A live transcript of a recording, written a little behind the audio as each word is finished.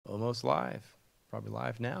almost live, probably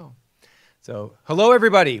live now. So, hello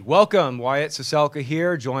everybody, welcome. Wyatt Ciesielka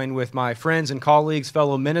here, joined with my friends and colleagues,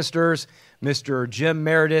 fellow ministers, Mr. Jim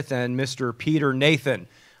Meredith and Mr. Peter Nathan.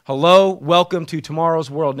 Hello, welcome to Tomorrow's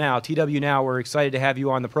World Now, TWNow. We're excited to have you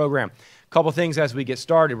on the program. A couple things as we get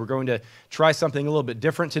started. We're going to try something a little bit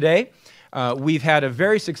different today. We've had a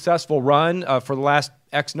very successful run for the last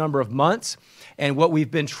X number of months, and what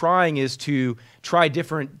we've been trying is to try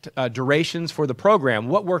different durations for the program.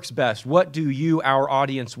 What works best? What do you, our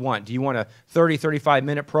audience, want? Do you want a 30,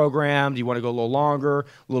 35-minute program? Do you want to go a little longer,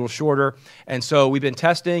 a little shorter? And so we've been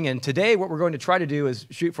testing, and today what we're going to try to do is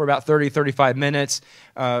shoot for about 30, 35 minutes,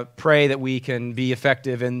 pray that we can be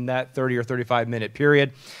effective in that 30 or 35-minute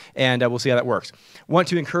period, and we'll see how that works. Want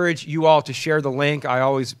to encourage you all to share the link. I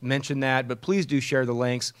always mention that, but please do share the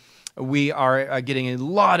links. We are getting a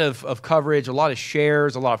lot of coverage, a lot of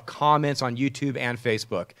shares, a lot of comments on YouTube and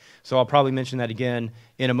Facebook. So I'll probably mention that again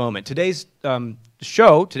in a moment. Today's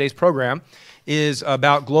today's program, is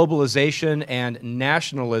about globalization and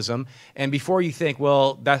nationalism. And before you think,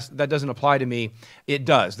 well, that doesn't apply to me, it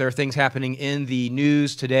does. There are things happening in the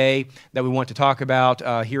news today that we want to talk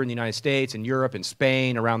about here in the United States, in Europe, in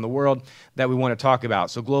Spain, around the world, that we want to talk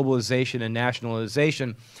about. So globalization and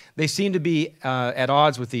nationalization, they seem to be at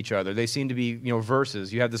odds with each other. They seem to be,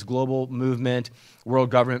 verses. You have this global movement,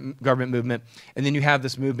 world government movement, and then you have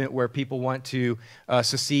this movement where people want to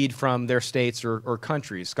secede from their states or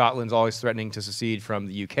countries. Scotland's always threatening to secede from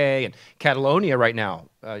the UK, and Catalonia right now,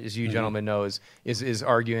 as you gentlemen know, is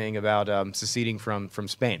arguing about seceding from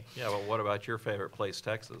Spain. Yeah, well, what about your favorite place,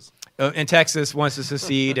 Texas? And Texas wants to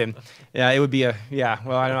secede, and it would be I don't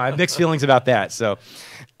know, I have mixed feelings about that. So,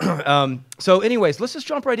 so anyways, let's just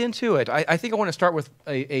jump right into it. I think I want to start with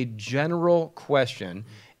a general question,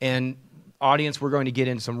 and audience, we're going to get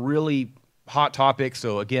into some really hot topics.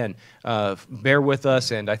 So again, bear with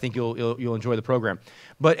us, and I think you'll enjoy the program.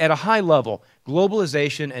 But at a high level,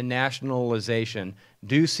 globalization and nationalization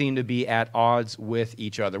do seem to be at odds with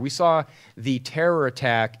each other. We saw the terror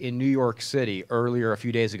attack in New York City earlier a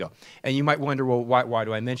few days ago, and you might wonder, well, why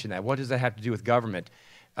do I mention that? What does that have to do with government?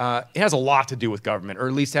 It has a lot to do with government, or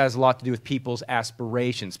at least has a lot to do with people's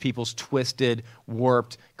aspirations, people's twisted,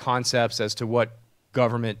 warped concepts as to what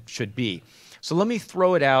government should be. So let me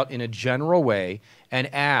throw it out in a general way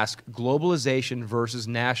and ask, globalization versus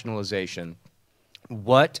nationalization,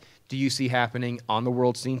 what do you see happening on the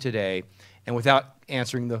world scene today? And without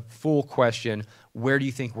answering the full question, where do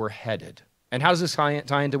you think we're headed? And how does this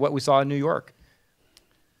tie into what we saw in New York?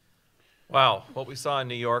 Wow, what we saw in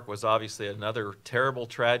New York was obviously another terrible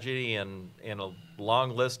tragedy and a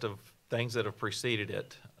long list of things that have preceded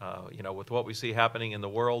it. With what we see happening in the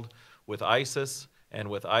world with ISIS, and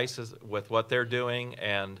with what they're doing,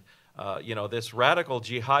 and this radical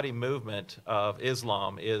jihadi movement of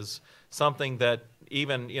Islam is something that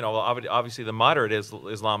even obviously the moderate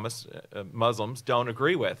Islamists, Muslims, don't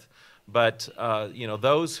agree with, but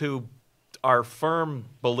those who are firm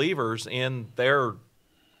believers in their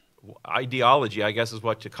ideology, I guess is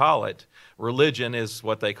what you call it, religion is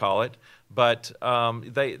what they call it, but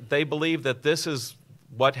they believe that this is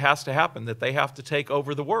what has to happen, that they have to take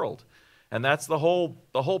over the world. And that's the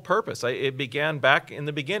whole purpose. It began back in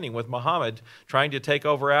the beginning with Muhammad trying to take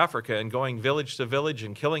over Africa and going village to village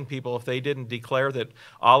and killing people if they didn't declare that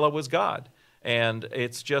Allah was God. And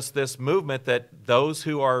it's just this movement that those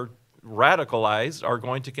who are radicalized are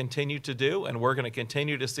going to continue to do, and we're going to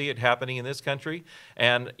continue to see it happening in this country.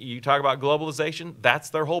 And you talk about globalization, that's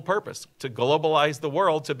their whole purpose, to globalize the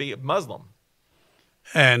world to be Muslim.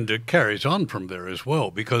 And it carries on from there as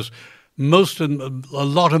well, because a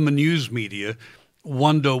lot of the news media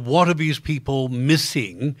wonder, what are these people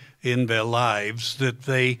missing in their lives that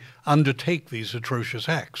they undertake these atrocious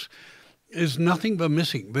acts? Is nothing but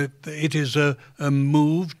missing, but it is a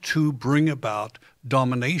move to bring about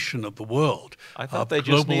domination of the world. I thought they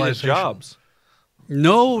just needed jobs.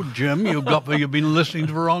 No, Jim, you've been listening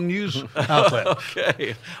to the wrong news outlet.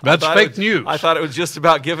 Okay. That's fake news. I thought it was just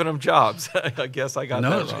about giving them jobs. I guess I got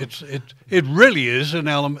that wrong. It really is an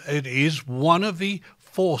element. It is one of the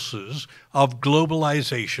forces of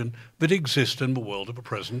globalization that exist in the world at the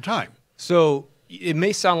present time. So it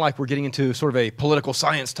may sound like we're getting into sort of a political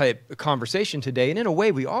science type conversation today, and in a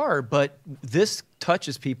way we are, but this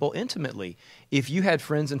touches people intimately. If you had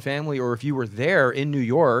friends and family, or if you were there in New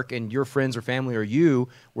York and your friends or family or you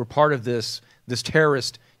were part of this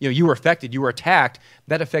terrorist, you were affected, you were attacked,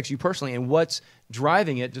 that affects you personally. And what's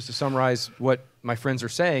driving it, just to summarize what my friends are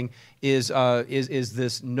saying, is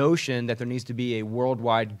this notion that there needs to be a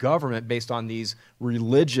worldwide government based on these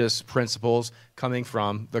religious principles coming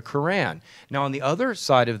from the Quran. Now, on the other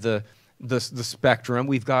side of the the spectrum.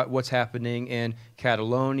 We've got what's happening in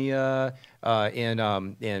Catalonia,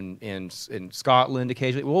 in Scotland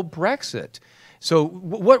occasionally. Well, Brexit. So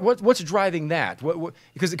what's driving that?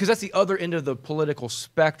 Because that's the other end of the political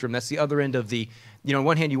spectrum. That's the other end of the, on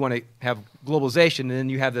one hand you want to have globalization, and then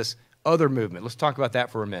you have this other movement. Let's talk about that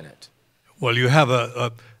for a minute. Well, you have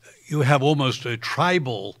almost a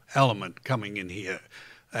tribal element coming in here,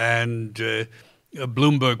 and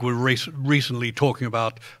Bloomberg was recently talking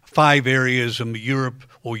about 5 areas in the Europe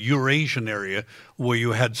or Eurasian area where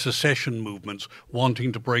you had secession movements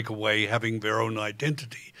wanting to break away, having their own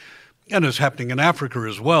identity. And it's happening in Africa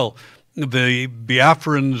as well. The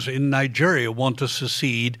Biafrans in Nigeria want to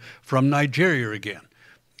secede from Nigeria again.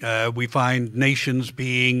 We find nations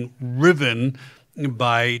being riven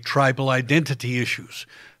by tribal identity issues.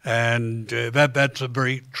 And that's a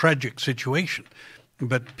very tragic situation.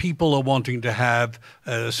 But people are wanting to have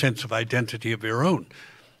a sense of identity of their own.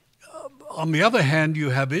 On the other hand, you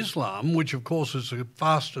have Islam, which of course is the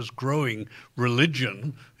fastest growing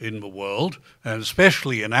religion in the world, and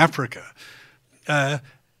especially in Africa.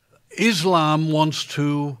 Islam wants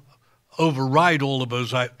to override all of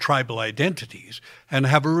those tribal identities and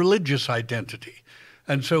have a religious identity.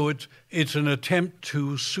 And so it's an attempt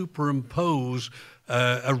to superimpose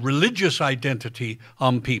a religious identity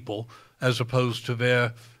on people as opposed to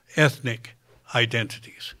their ethnic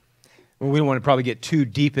identities. Well, we don't want to probably get too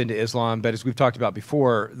deep into Islam, but as we've talked about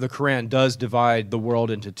before, the Quran does divide the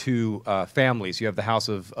world into 2 families. You have the house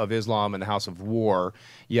of Islam and the house of war.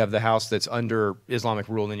 You have the house that's under Islamic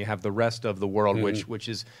rule, and then you have the rest of the world,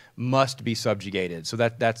 which must be subjugated. So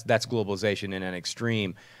that's globalization in an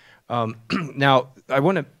extreme. Now, I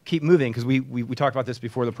want to keep moving because we talked about this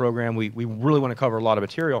before the program. We really want to cover a lot of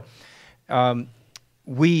material.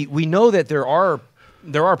 We know that there are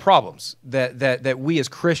problems that we as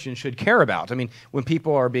Christians should care about. I mean, when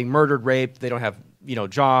people are being murdered, raped, they don't have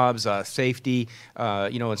jobs, safety,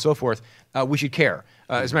 and so forth, we should care.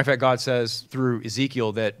 As a matter of fact, God says through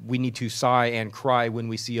Ezekiel that we need to sigh and cry when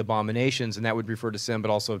we see abominations, and that would refer to sin,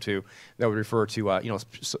 but also that would refer to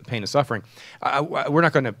pain and suffering. We're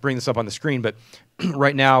not going to bring this up on the screen, but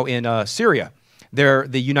right now in Syria,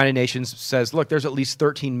 the United Nations says, look, there's at least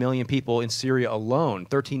 13 million people in Syria alone,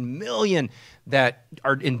 13 million that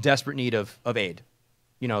are in desperate need of aid.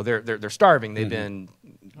 They're starving. They've been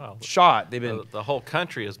shot. They've been the whole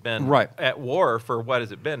country has been right at war for what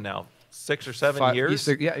has it been now? 6 or 7 years?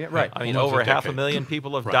 Yeah, right. I mean, over 500,000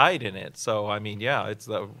 people have died in it. So, I mean, yeah,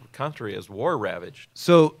 the country is war ravaged.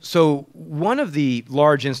 So one of the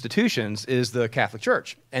large institutions is the Catholic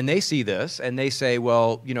Church, and they see this and they say,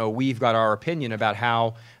 well, we've got our opinion about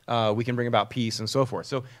how we can bring about peace and so forth.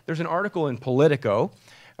 So there's an article in Politico.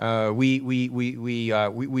 We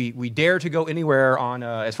dare to go anywhere on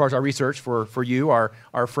as far as our research for you,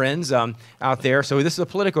 our friends out there. So this is a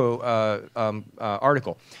Politico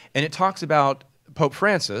article, and it talks about Pope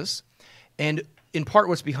Francis, and in part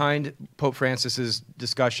what's behind Pope Francis's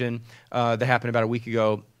discussion that happened about a week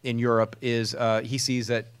ago in Europe is he sees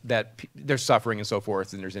that there's suffering and so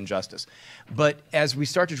forth, and there's injustice. But as we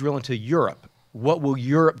start to drill into Europe, what will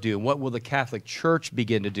Europe do? What will the Catholic Church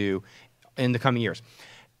begin to do in the coming years?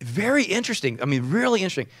 Very interesting. I mean, really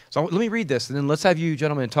interesting. So let me read this, and then let's have you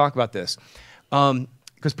gentlemen talk about this.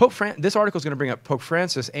 Because this article is going to bring up Pope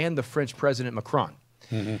Francis and the French President Macron.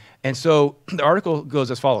 Mm-hmm. And so the article goes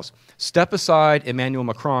as follows. Step aside Emmanuel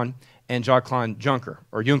Macron and Jean-Claude Juncker.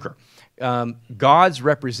 God's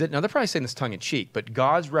now they're probably saying this tongue-in-cheek, but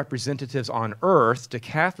God's representatives on earth, to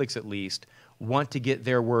Catholics at least, want to get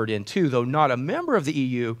their word in too, though not a member of the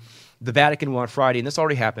EU. The Vatican will on Friday, and this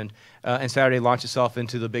already happened, and Saturday launched itself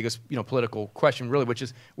into the biggest political question, really, which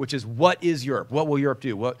is what is Europe? What will Europe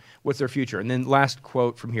do? What's their future? And then last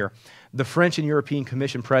quote from here. The French and European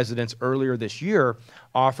Commission presidents earlier this year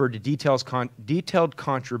offered detailed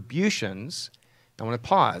contributions. I want to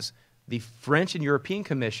pause. The French and European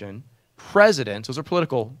Commission presidents, those are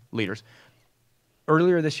political leaders,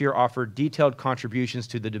 earlier this year offered detailed contributions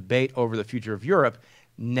to the debate over the future of Europe.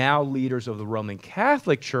 Now leaders of the Roman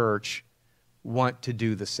Catholic Church want to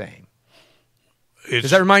do the same.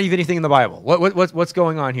 Does that remind you of anything in the Bible? What's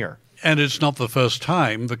going on here? And it's not the first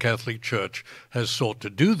time the Catholic Church has sought to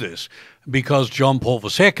do this, because John Paul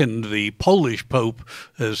II, the Polish Pope,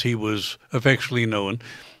 as he was affectionately known,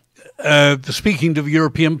 speaking to the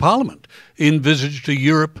European Parliament, envisaged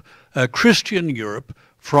a Christian Europe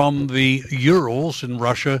from the Urals in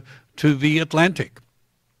Russia to the Atlantic.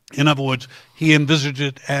 In other words, he envisaged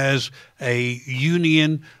it as a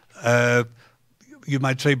union, you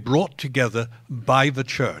might say, brought together by the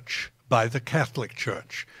Church, by the Catholic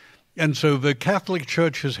Church. And so the Catholic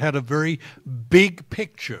Church has had a very big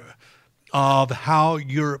picture of how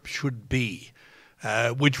Europe should be,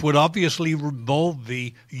 which would obviously involve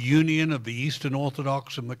the union of the Eastern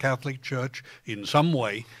Orthodox and the Catholic Church in some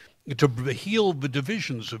way to heal the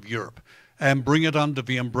divisions of Europe and bring it under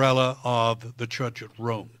the umbrella of the Church at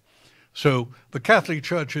Rome. So the Catholic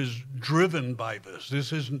Church is driven by this.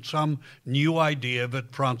 This isn't some new idea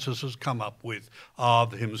that Francis has come up with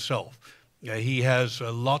of himself. He has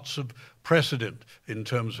lots of precedent in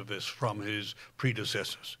terms of this from his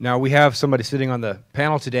predecessors. Now, we have somebody sitting on the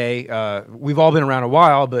panel today. We've all been around a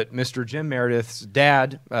while, but Mr. Jim Meredith's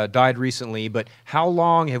dad died recently. But how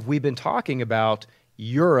long have we been talking about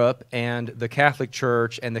Europe and the Catholic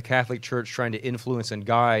Church and the Catholic Church trying to influence and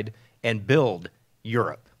guide and build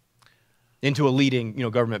Europe into a leading,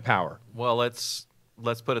 government power? Well, let's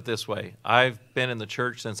put it this way. I've been in the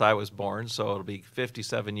church since I was born, so it'll be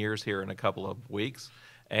 57 years here in a couple of weeks,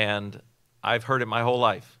 and I've heard it my whole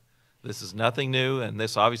life. This is nothing new, and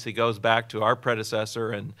this obviously goes back to our predecessor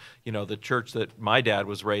and, the church that my dad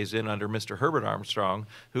was raised in under Mr. Herbert Armstrong,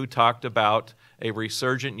 who talked about a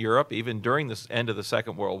resurgent Europe even during the end of the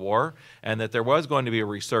Second World War, and that there was going to be a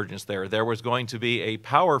resurgence there. There was going to be a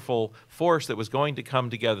powerful force that was going to come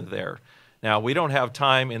together there. Now, we don't have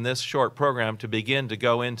time in this short program to begin to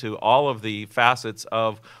go into all of the facets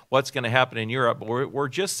of what's going to happen in Europe. We're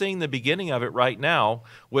just seeing the beginning of it right now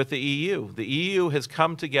with the EU. The EU has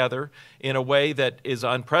come together in a way that is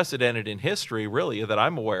unprecedented in history, really, that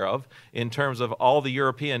I'm aware of, in terms of all the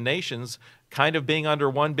European nations kind of being under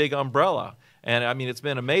one big umbrella. And I mean, it's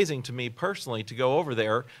been amazing to me personally to go over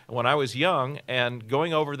there when I was young, and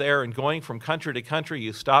going over there and going from country to country.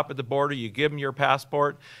 You stop at the border, you give them your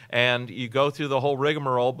passport, and you go through the whole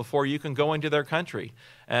rigmarole before you can go into their country.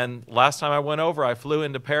 And last time I went over, I flew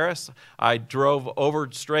into Paris. I drove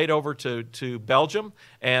straight over to Belgium,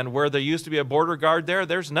 and where there used to be a border guard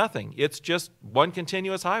there's nothing. It's just one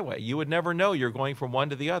continuous highway. You would never know you're going from one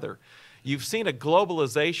to the other. You've seen a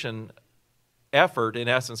globalization effort, in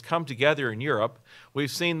essence, come together in Europe. We've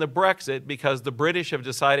seen the Brexit because the British have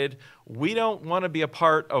decided we don't want to be a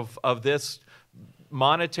part of this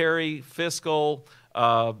monetary, fiscal,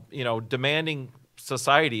 demanding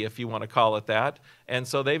society, if you want to call it that. And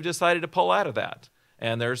so they've decided to pull out of that.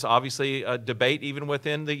 And there's obviously a debate even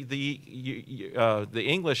within the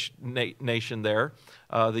English nation there,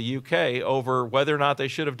 the UK, over whether or not they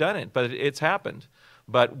should have done it. But it's happened.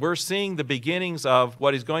 But we're seeing the beginnings of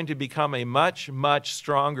what is going to become a much, much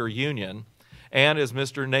stronger union. And as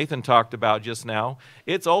Mr. Nathan talked about just now,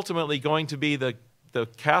 it's ultimately going to be the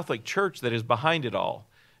Catholic Church that is behind it all.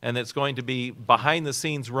 And it's going to be behind the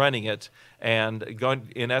scenes running it. And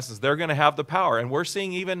in essence, they're going to have the power. And we're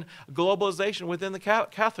seeing even globalization within the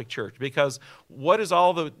Catholic Church, because what is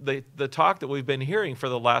all the talk that we've been hearing for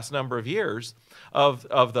the last number of years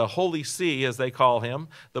of the Holy See, as they call him,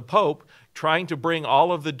 the Pope, trying to bring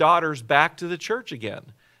all of the daughters back to the church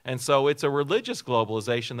again. And so it's a religious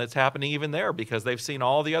globalization that's happening even there, because they've seen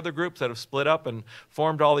all the other groups that have split up and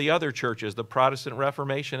formed all the other churches, the Protestant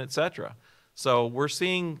Reformation, etc. So we're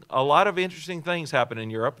seeing a lot of interesting things happen in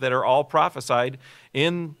Europe that are all prophesied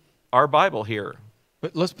in our Bible here.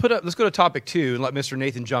 But let's go to topic 2 and let Mr.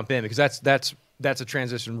 Nathan jump in, because that's a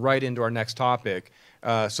transition right into our next topic.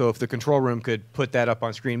 So if the control room could put that up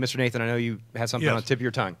on screen. Mr. Nathan, I know you had something on the tip of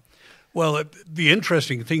your tongue. Well, the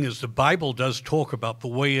interesting thing is the Bible does talk about the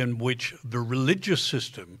way in which the religious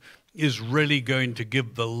system is really going to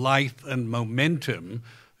give the life and momentum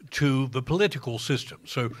to the political system.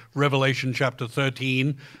 So Revelation chapter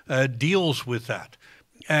 13 deals with that.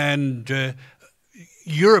 And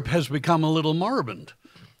Europe has become a little moribund.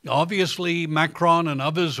 Obviously, Macron and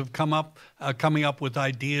others have coming up with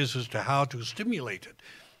ideas as to how to stimulate it.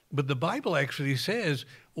 But the Bible actually says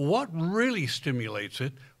what really stimulates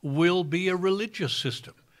it will be a religious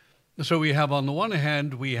system. So we have, on the one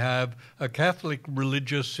hand, we have a Catholic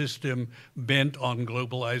religious system bent on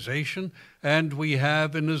globalization, and we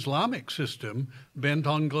have an Islamic system bent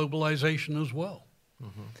on globalization as well.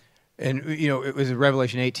 Mm-hmm. And, it was in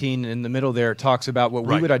Revelation 18, in the middle there, it talks about what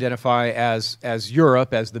we would identify as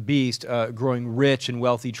Europe, as the beast, growing rich and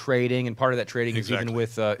wealthy trading, and part of that trading is even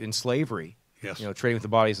with in slavery. Yes. Trading with the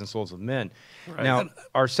bodies and souls of men. Right. Now,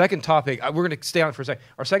 our second topic, we're going to stay on it for a second.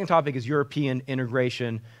 Our second topic is European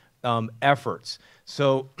integration efforts.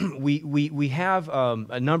 So we have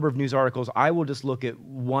a number of news articles. I will just look at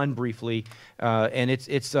one briefly, and it's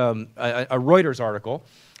a Reuters article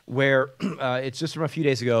where it's just from a few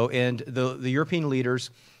days ago, and the European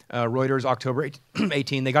leaders, Reuters, October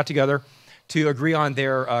 18, they got together to agree on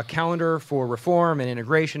their calendar for reform and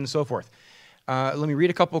integration and so forth. Let me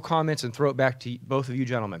read a couple of comments and throw it back to both of you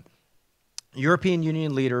gentlemen. European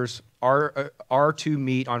Union leaders are to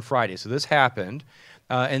meet on Friday. So this happened,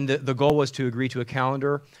 and the goal was to agree to a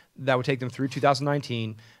calendar that would take them through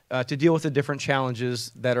 2019 to deal with the different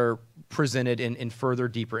challenges that are presented in further,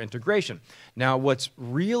 deeper integration. Now, what's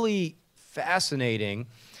really fascinating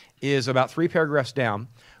is about 3 paragraphs down,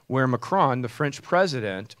 where Macron, the French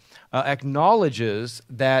president, acknowledges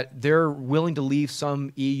that they're willing to leave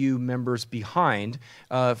some EU members behind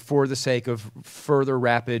for the sake of further,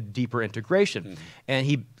 rapid, deeper integration. Mm-hmm.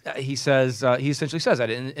 And he says, he essentially says that.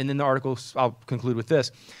 And in the article, I'll conclude with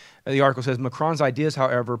this. The article says, Macron's ideas,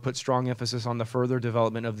 however, put strong emphasis on the further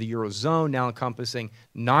development of the Eurozone, now encompassing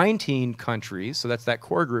 19 countries, so that's that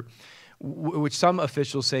core group, which some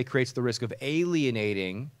officials say creates the risk of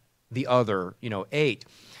alienating the other, 8.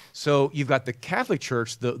 So you've got the Catholic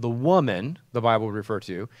Church, the woman, the Bible would refer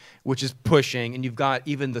to, which is pushing, and you've got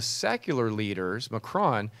even the secular leaders,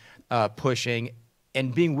 Macron, pushing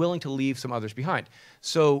and being willing to leave some others behind.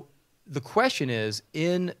 So the question is,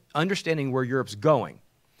 in understanding where Europe's going,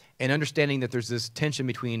 and understanding that there's this tension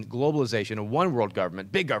between globalization, a one world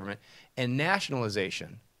government, big government, and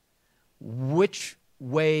nationalization, which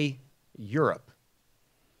way Europe?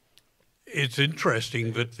 It's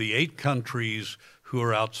interesting that the 8 countries who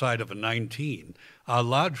are outside of a 19 are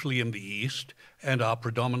largely in the East and are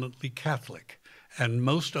predominantly Catholic and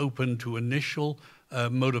most open to initial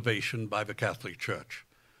motivation by the Catholic Church.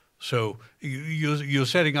 So you're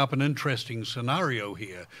setting up an interesting scenario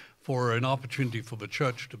here for an opportunity for the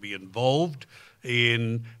church to be involved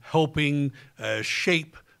in helping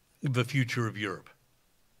shape the future of Europe.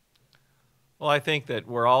 Well, I think that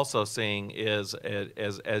we're also seeing is,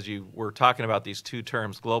 as you were talking about these 2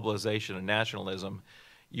 terms, globalization and nationalism,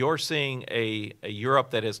 you're seeing a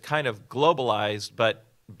Europe that is kind of globalized, but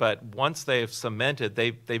once they've cemented,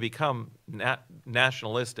 they become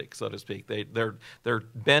nationalistic, so to speak. They're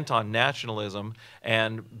bent on nationalism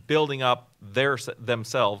and building up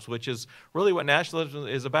themselves, which is really what nationalism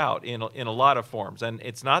is about in a lot of forms. And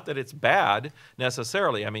it's not that it's bad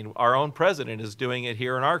necessarily. I mean, our own president is doing it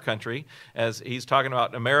here in our country, as he's talking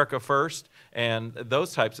about America first and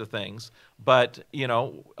those types of things. But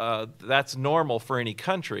that's normal for any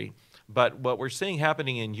country. But what we're seeing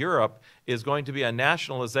happening in Europe is going to be a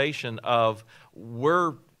nationalization of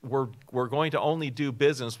we're going to only do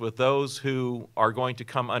business with those who are going to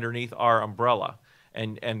come underneath our umbrella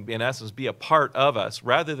and in essence be a part of us,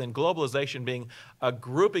 rather than globalization being a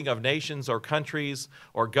grouping of nations or countries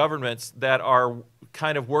or governments that are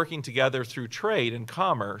kind of working together through trade and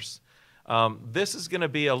commerce. This is going to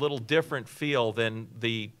be a little different feel than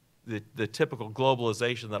the typical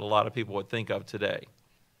globalization that a lot of people would think of today.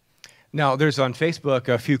 Now, there's on Facebook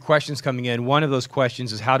a few questions coming in. One of those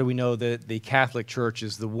questions is, how do we know that the Catholic Church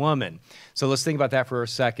is the woman? So let's think about that for a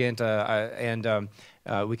second, and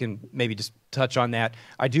we can maybe just touch on that.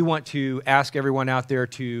 I do want to ask everyone out there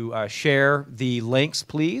to share the links,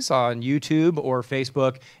 please, on YouTube or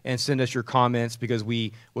Facebook, and send us your comments, because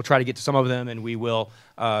we will try to get to some of them, and we will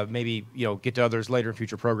maybe get to others later in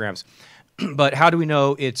future programs. But how do we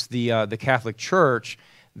know it's the Catholic Church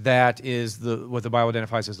that is what the Bible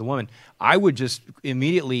identifies as the woman? I would just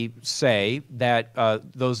immediately say that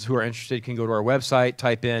those who are interested can go to our website,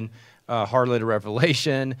 type in Harlot of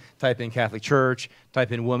Revelation, type in Catholic Church,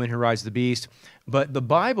 type in woman who rides the beast. But the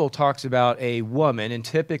Bible talks about a woman, and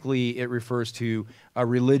typically it refers to a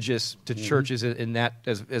religious, to churches in that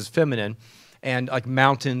as feminine. And like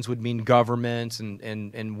mountains would mean governments,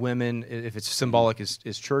 and women, if it's symbolic,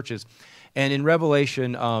 is churches. And in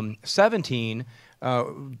Revelation 17,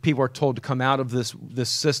 people are told to come out of this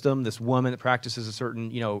system, this woman that practices a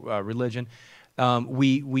certain religion.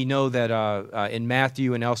 We know that in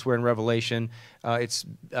Matthew and elsewhere in Revelation,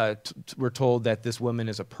 we're told that this woman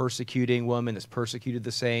is a persecuting woman that's persecuted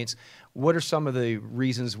the saints. What are some of the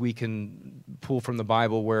reasons we can pull from the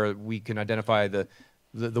Bible where we can identify the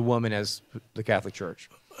woman as the Catholic Church?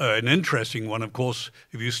 An interesting one, of course,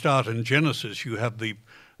 if you start in Genesis, you have the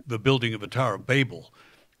building of the Tower of Babel.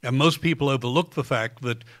 And most people overlook the fact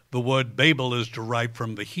that the word Babel is derived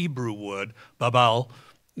from the Hebrew word Babal,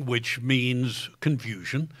 which means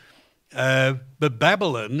confusion. But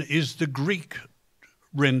Babylon is the Greek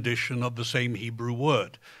rendition of the same Hebrew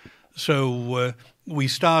word. So we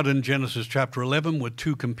start in Genesis chapter 11 with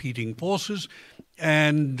 2 competing forces,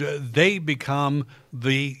 and they become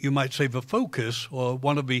you might say, the focus, or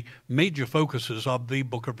one of the major focuses of the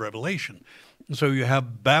book of Revelation. So you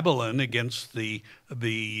have Babylon against the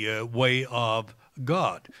way of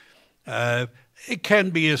God. It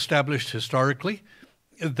can be established historically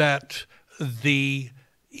that the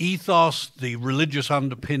ethos, the religious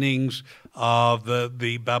underpinnings of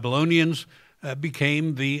the Babylonians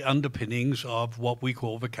became the underpinnings of what we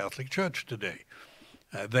call the Catholic Church today.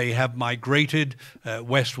 They have migrated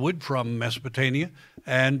westward from Mesopotamia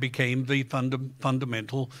and became the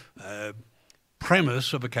fundamental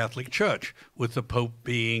premise of a Catholic Church, with the Pope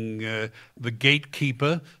being the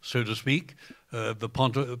gatekeeper, so to speak, the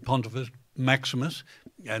Pontifex Maximus,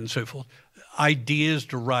 and so forth. Ideas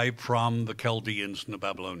derived from the Chaldeans and the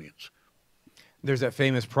Babylonians. There's that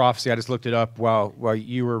famous prophecy. I just looked it up while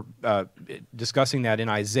you were discussing that in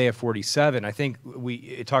Isaiah 47. I think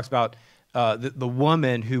it talks about the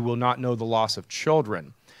woman who will not know the loss of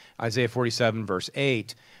children. Isaiah 47, verse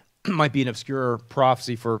 8. Might be an obscure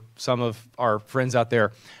prophecy for some of our friends out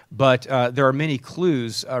there, but there are many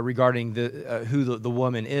clues regarding who the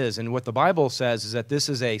woman is. And what the Bible says is that this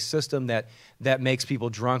is a system that makes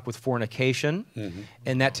people drunk with fornication,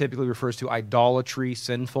 and that typically refers to idolatry,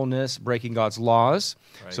 sinfulness, breaking God's laws.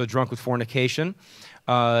 Right. So drunk with fornication.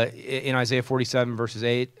 In Isaiah 47, verses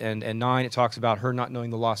 8 and 9, it talks about her not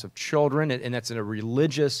knowing the loss of children, and that's in a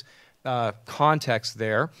religious context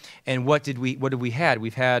there. And what did we had?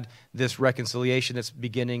 We've had this reconciliation that's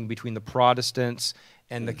beginning between the Protestants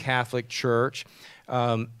and the Catholic Church.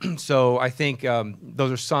 So I think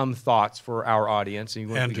those are some thoughts for our audience. And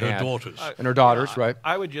her daughters. And her daughters, right?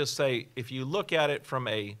 I would just say, if you look at it from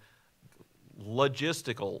a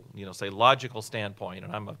logistical, logical standpoint,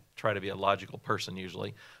 and try to be a logical person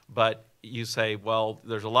usually, but you say, well,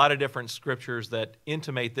 there's a lot of different scriptures that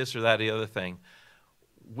intimate this or that or the other thing.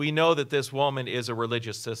 We know that this woman is a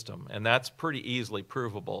religious system, and that's pretty easily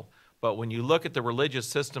provable. But when you look at the religious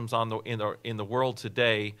systems in the world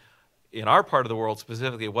today, in our part of the world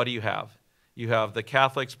specifically, what do you have? You have the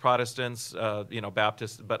Catholics, Protestants,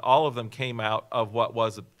 Baptists, but all of them came out of what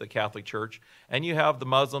was the Catholic Church. And you have the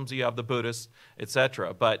Muslims, you have the Buddhists,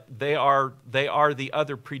 etc. But they are the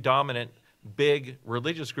other predominant big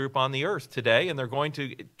religious group on the earth today, and they're going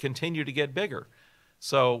to continue to get bigger.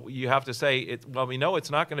 So you have to say, well, we know it's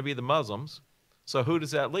not going to be the Muslims, so who does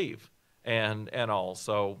that leave? And all.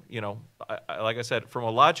 So, like I said, from a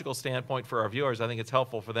logical standpoint for our viewers, I think it's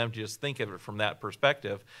helpful for them to just think of it from that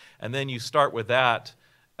perspective. And then you start with that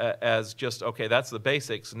as just, okay, that's the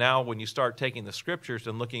basics. Now, when you start taking the scriptures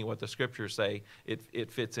and looking at what the scriptures say,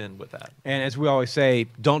 it fits in with that. And as we always say,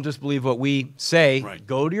 don't just believe what we say. Right.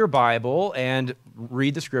 Go to your Bible and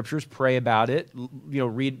read the scriptures, pray about it,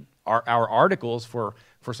 read our articles for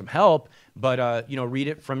some help, but read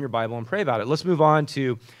it from your Bible and pray about it. Let's move on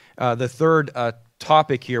to the third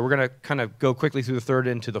topic here. We're going to kind of go quickly through the third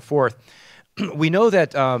into the fourth. We know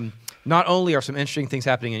that not only are some interesting things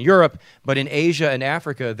happening in Europe, but in Asia and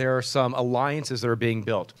Africa, there are some alliances that are being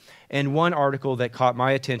built. And one article that caught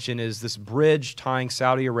my attention is this bridge tying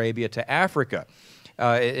Saudi Arabia to Africa.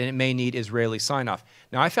 And it may need Israeli sign-off.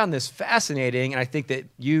 Now, I found this fascinating, and I think that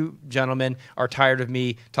you gentlemen are tired of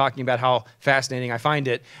me talking about how fascinating I find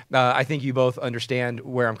it. I think you both understand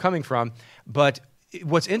where I'm coming from. But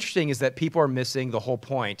what's interesting is that people are missing the whole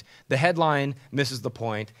point. The headline misses the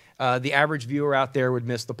point. The average viewer out there would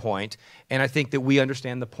miss the point. And I think that we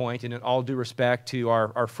understand the point. And in all due respect to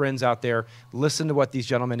our friends out there, listen to what these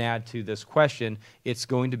gentlemen add to this question. It's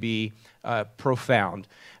going to be profound.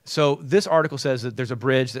 So this article says that there's a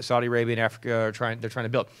bridge that Saudi Arabia and Africa are trying to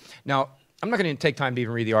build. Now, I'm not going to take time to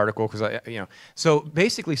even read the article because So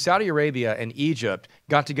basically, Saudi Arabia and Egypt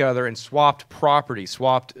got together and swapped property,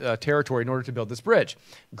 swapped territory in order to build this bridge.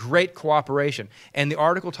 Great cooperation, and the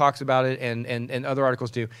article talks about it, and other articles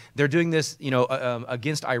do. They're doing this,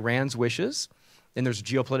 against Iran's wishes. And there's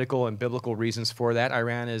geopolitical and biblical reasons for that.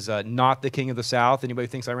 Iran is not the king of the South. Anybody who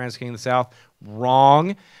thinks Iran is the king of the South,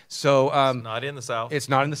 wrong. So it's not in the South. It's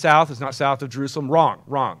not in the South. It's not south of Jerusalem.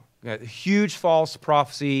 Wrong. Huge false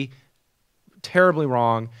prophecy. Terribly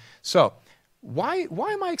wrong. So why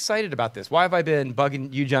am I excited about this? Why have I been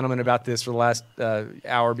bugging you gentlemen about this for the last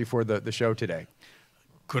hour before the show today?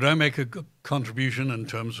 Could I make a contribution in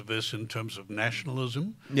terms of this, in terms of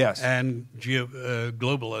nationalism? Yes. And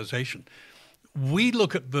globalization? We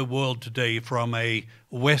look at the world today from a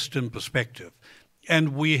Western perspective,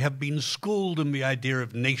 and we have been schooled in the idea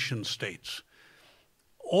of nation states.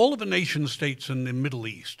 All of the nation states in the Middle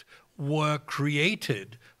East were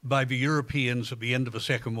created by the Europeans at the end of the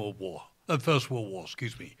First World War,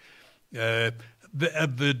 excuse me.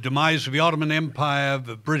 The demise of the Ottoman Empire,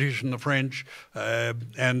 the British and the French,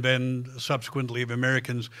 and then subsequently the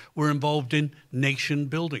Americans were involved in nation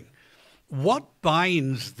building. What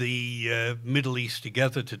binds the Middle East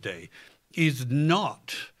together today is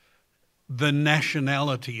not the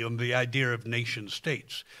nationality and the idea of nation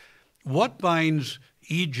states. What binds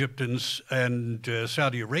Egypt and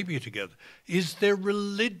Saudi Arabia together is their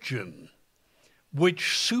religion.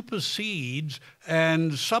 which supersedes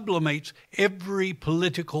and sublimates every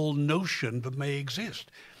political notion that may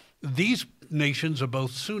exist. These nations are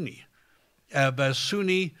both Sunni,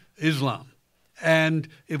 Sunni Islam. And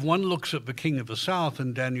if one looks at the King of the South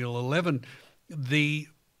in Daniel 11, the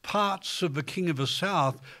parts of the King of the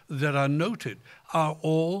South that are noted are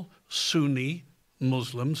all Sunni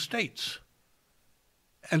Muslim states.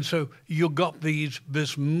 And so you've got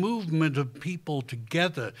this movement of people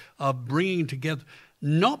together, of bringing together,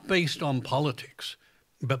 not based on politics,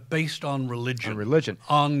 but based on religion. On religion.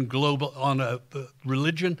 On a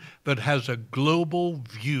religion that has a global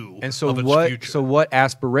view and so of its what, future. So what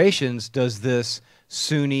aspirations does this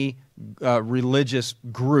Sunni religious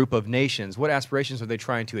group of nations, what aspirations are they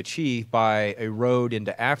trying to achieve by a road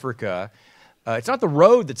into Africa? It's not the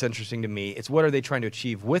road that's interesting to me. It's what are they trying to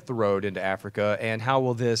achieve with the road into Africa, and how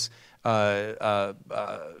will this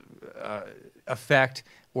affect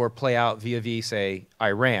or play out vis-a-vis, say,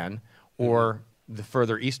 Iran or the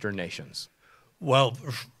further eastern nations? Well,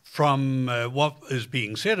 from what is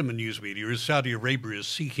being said in the news media is Saudi Arabia is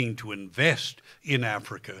seeking to invest in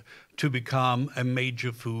Africa to become a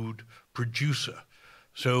major food producer.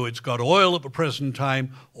 So it's got oil at the present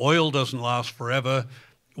time. Oil doesn't last forever.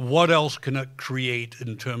 What else can it create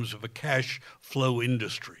in terms of a cash flow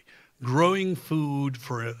industry? Growing food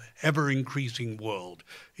for an ever-increasing world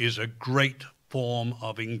is a great form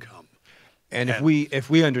of income. And if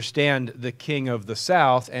we understand the King of the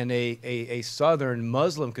South and a Southern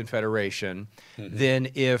Muslim confederation, then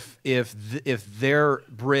if their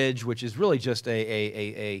bridge, which is really just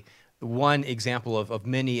a one example of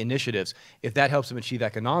many initiatives, if that helps them achieve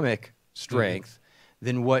economic strength,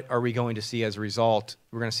 then what are we going to see as a result?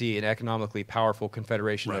 We're going to see an economically powerful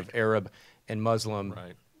confederation of Arab and Muslim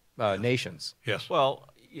nations. Yes. Well,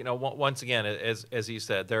 you know, once again, as you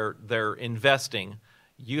said, they're investing.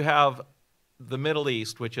 You have the Middle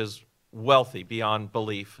East, which is wealthy beyond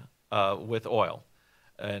belief with oil.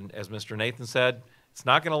 And as Mr. Nathan said, it's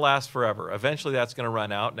not going to last forever. Eventually that's going to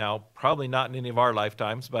run out. Now, probably not in any of our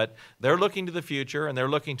lifetimes, but they're looking to the future and they're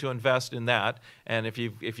looking to invest in that. And if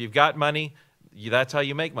you've got money, that's how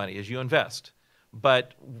you make money, is you invest.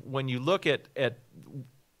 But when you look at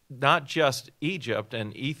not just Egypt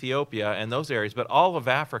and Ethiopia and those areas, but all of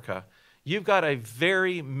Africa, you've got a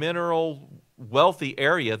very mineral wealthy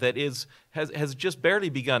area that has just barely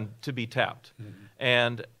begun to be tapped.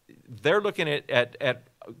 And they're looking at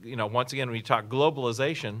you know, once again, when you talk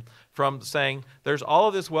globalization, from saying there's all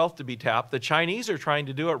of this wealth to be tapped. The Chinese are trying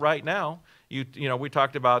to do it right now. You know, we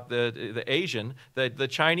talked about the Asian. The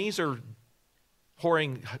Chinese are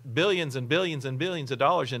pouring billions and billions and billions of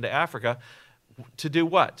dollars into Africa to do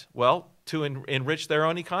what? Well, to enrich their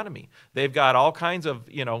own economy. They've got all kinds of,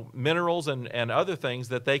 you know, minerals and other things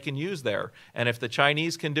that they can use there. And if the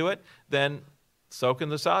Chinese can do it, then so can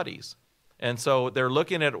the Saudis. And so they're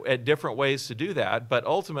looking at different ways to do that. But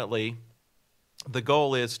ultimately, the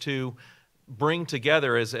goal is to bring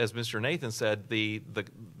together, as Mr. Nathan said, the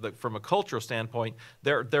from a cultural standpoint,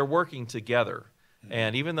 they're working together.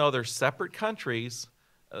 And even though they're separate countries,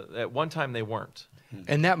 at one time they weren't.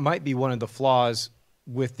 And that might be one of the flaws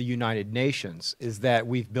with the United Nations, is that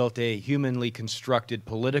we've built a humanly constructed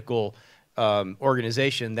political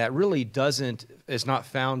organization that really is not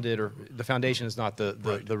founded, or the foundation is not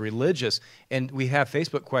the religious. And we have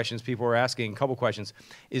Facebook questions. People are asking a couple questions.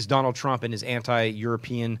 Is Donald Trump and his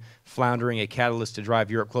anti-European floundering a catalyst to drive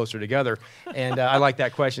Europe closer together? And I like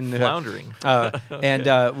that question. Floundering.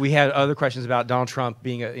 And we had other questions about Donald Trump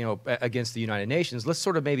being against the United Nations. Let's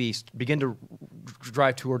sort of maybe begin to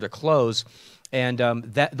drive toward a close. And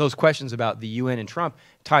those questions about the UN and Trump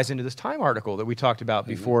ties into this Time article that we talked about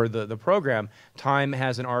before the program. Time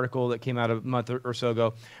has an article that came out a month or so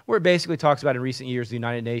ago where it basically talks about in recent years the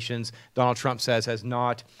United Nations, Donald Trump says, has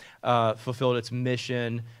not fulfilled its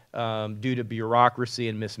mission due to bureaucracy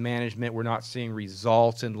and mismanagement. We're not seeing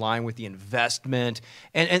results in line with the investment.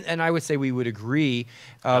 And I would say we would agree.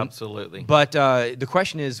 Absolutely. But the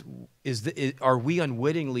question is are we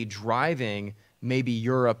unwittingly driving maybe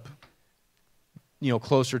Europe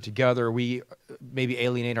closer together? We maybe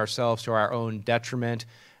alienate ourselves to our own detriment.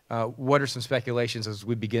 What are some speculations as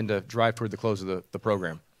we begin to drive toward the close of the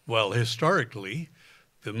program? Well, historically,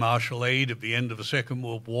 the Marshall Aid at the end of the Second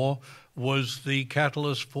World War was the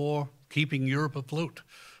catalyst for keeping Europe afloat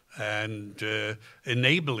and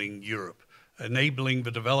enabling Europe, enabling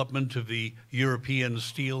the development of the European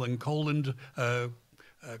steel and coal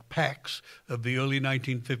pacts of the early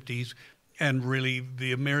 1950s. And really,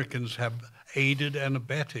 the Americans have aided and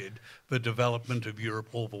abetted the development of Europe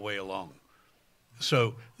all the way along.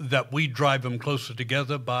 So that we drive them closer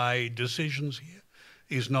together by decisions here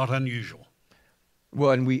is not unusual.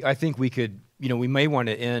 Well, and I think we could, we may want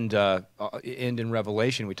to end in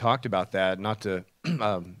Revelation. We talked about that, not to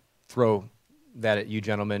throw that at you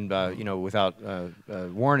gentlemen, without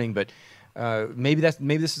warning, but maybe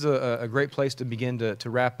this is a great place to begin to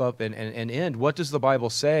wrap up and end. What does the Bible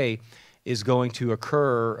say is going to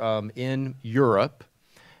occur in Europe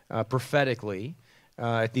prophetically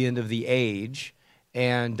at the end of the age?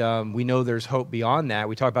 And we know there's hope beyond that.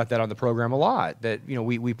 We talk about that on the program a lot, that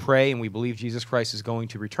we pray and we believe Jesus Christ is going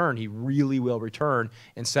to return. He really will return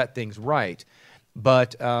and set things right.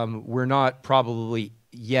 But we're not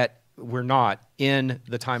in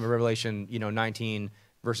the time of Revelation 19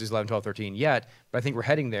 verses 11, 12, 13 yet, but I think we're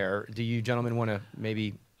heading there. Do you gentlemen want to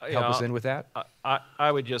maybe help us in with that?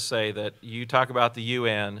 I would just say that you talk about the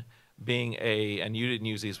UN being and you didn't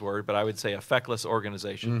use these words, but I would say a feckless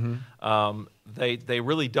organization. They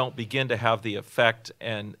really don't begin to have the effect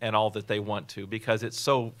and all that they want to, because it's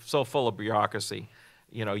so full of bureaucracy.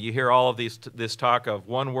 You hear all of this talk of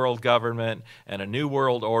one world government and a new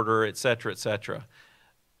world order, et cetera, et cetera.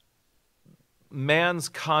 Man's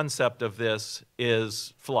concept of this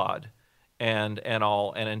is flawed and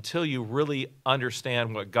until you really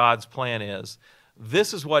understand what God's plan is,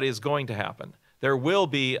 this is what is going to happen. There will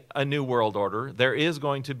be a new world order. There is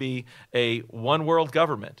going to be a one world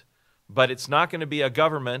government, but it's not going to be a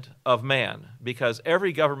government of man, because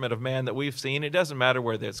every government of man that we've seen, it doesn't matter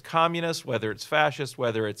whether it's communist, whether it's fascist,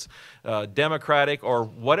 whether it's democratic, or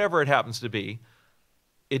whatever it happens to be,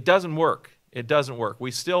 it doesn't work. It doesn't work.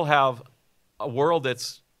 We still have a world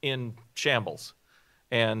that's in shambles.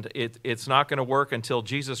 And it's not going to work until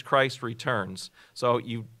Jesus Christ returns. So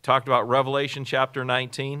you talked about Revelation chapter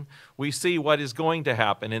 19. We see what is going to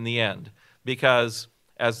happen in the end, because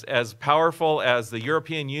as powerful as the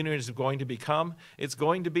European Union is going to become, it's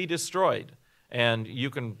going to be destroyed. And you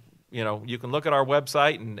can look at our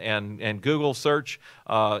website and Google search,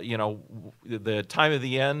 the time of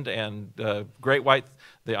the end and the Great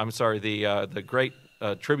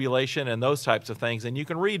Tribulation and those types of things, and you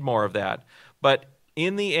can read more of that. But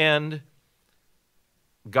in the end,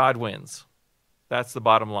 God wins. That's the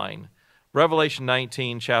bottom line. Revelation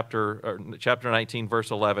 19, chapter 19, verse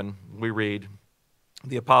 11, we read,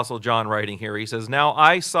 the Apostle John writing here, he says, "Now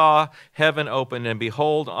I saw heaven open, and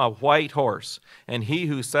behold, a white horse, and he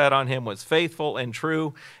who sat on him was faithful and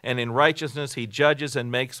true, and in righteousness he judges and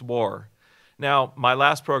makes war." Now, my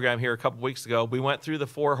last program here a couple weeks ago, we went through the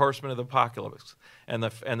 4 horsemen of the apocalypse, and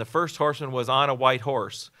the first horseman was on a white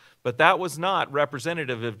horse. But that was not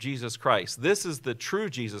representative of Jesus Christ. This is the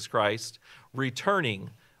true Jesus Christ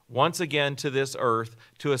returning once again to this earth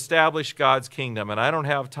to establish God's kingdom. And I don't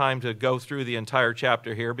have time to go through the entire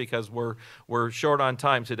chapter here because we're short on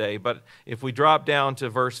time today. But if we drop down to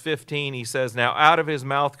verse 15, he says, "Now out of his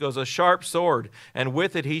mouth goes a sharp sword, and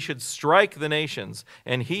with it he should strike the nations,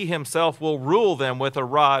 and he himself will rule them with a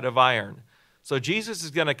rod of iron." So Jesus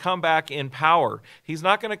is going to come back in power. He's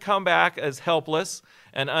not going to come back as helpless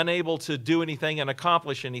and unable to do anything and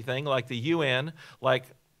accomplish anything like the UN, like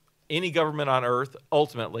any government on earth,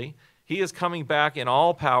 ultimately. He is coming back in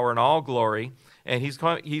all power and all glory, and he's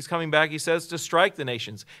coming back, he says, to strike the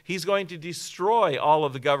nations. He's going to destroy all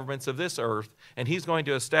of the governments of this earth, and he's going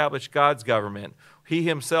to establish God's government. He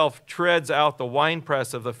himself treads out the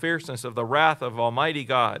winepress of the fierceness of the wrath of Almighty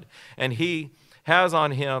God, and he has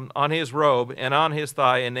on him, on his robe and on his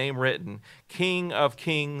thigh, a name written, King of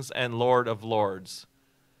Kings and Lord of Lords.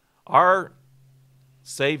 Our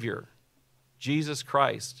Savior, Jesus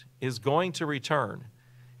Christ, is going to return.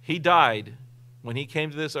 He died when he came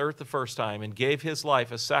to this earth the first time and gave his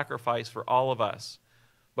life a sacrifice for all of us.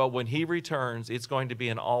 But when he returns, it's going to be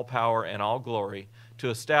in all power and all glory to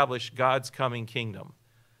establish God's coming kingdom.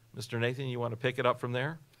 Mr. Nathan, you want to pick it up from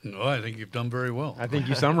there? No, I think you've done very well. I think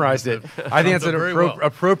you summarized it. I think it's an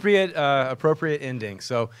appropriate ending.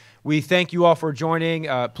 So we thank you all for joining.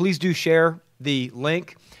 Please do share the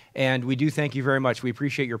link, and we do thank you very much. We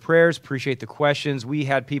appreciate your prayers, appreciate the questions. We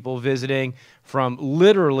had people visiting from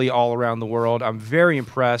literally all around the world. I'm very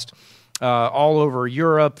impressed. All over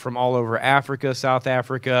Europe, from all over Africa, South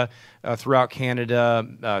Africa, throughout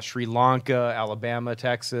Canada, Sri Lanka, Alabama,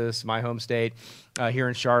 Texas, my home state, here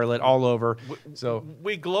in Charlotte, all over. So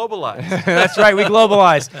we globalize. That's right, we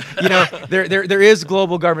globalize. You know, there is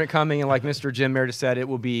global government coming, and like Mr. Jim Meredith said, it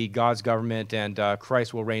will be God's government, and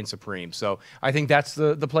Christ will reign supreme. So I think that's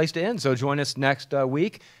the place to end. So join us next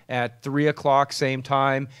week at 3 o'clock, same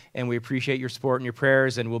time, and we appreciate your support and your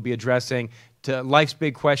prayers, and we'll be addressing to life's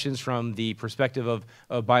big questions from the perspective of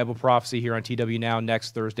Bible prophecy here on TWNow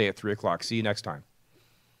next Thursday at 3 o'clock. See you next time.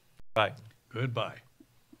 Bye. Goodbye.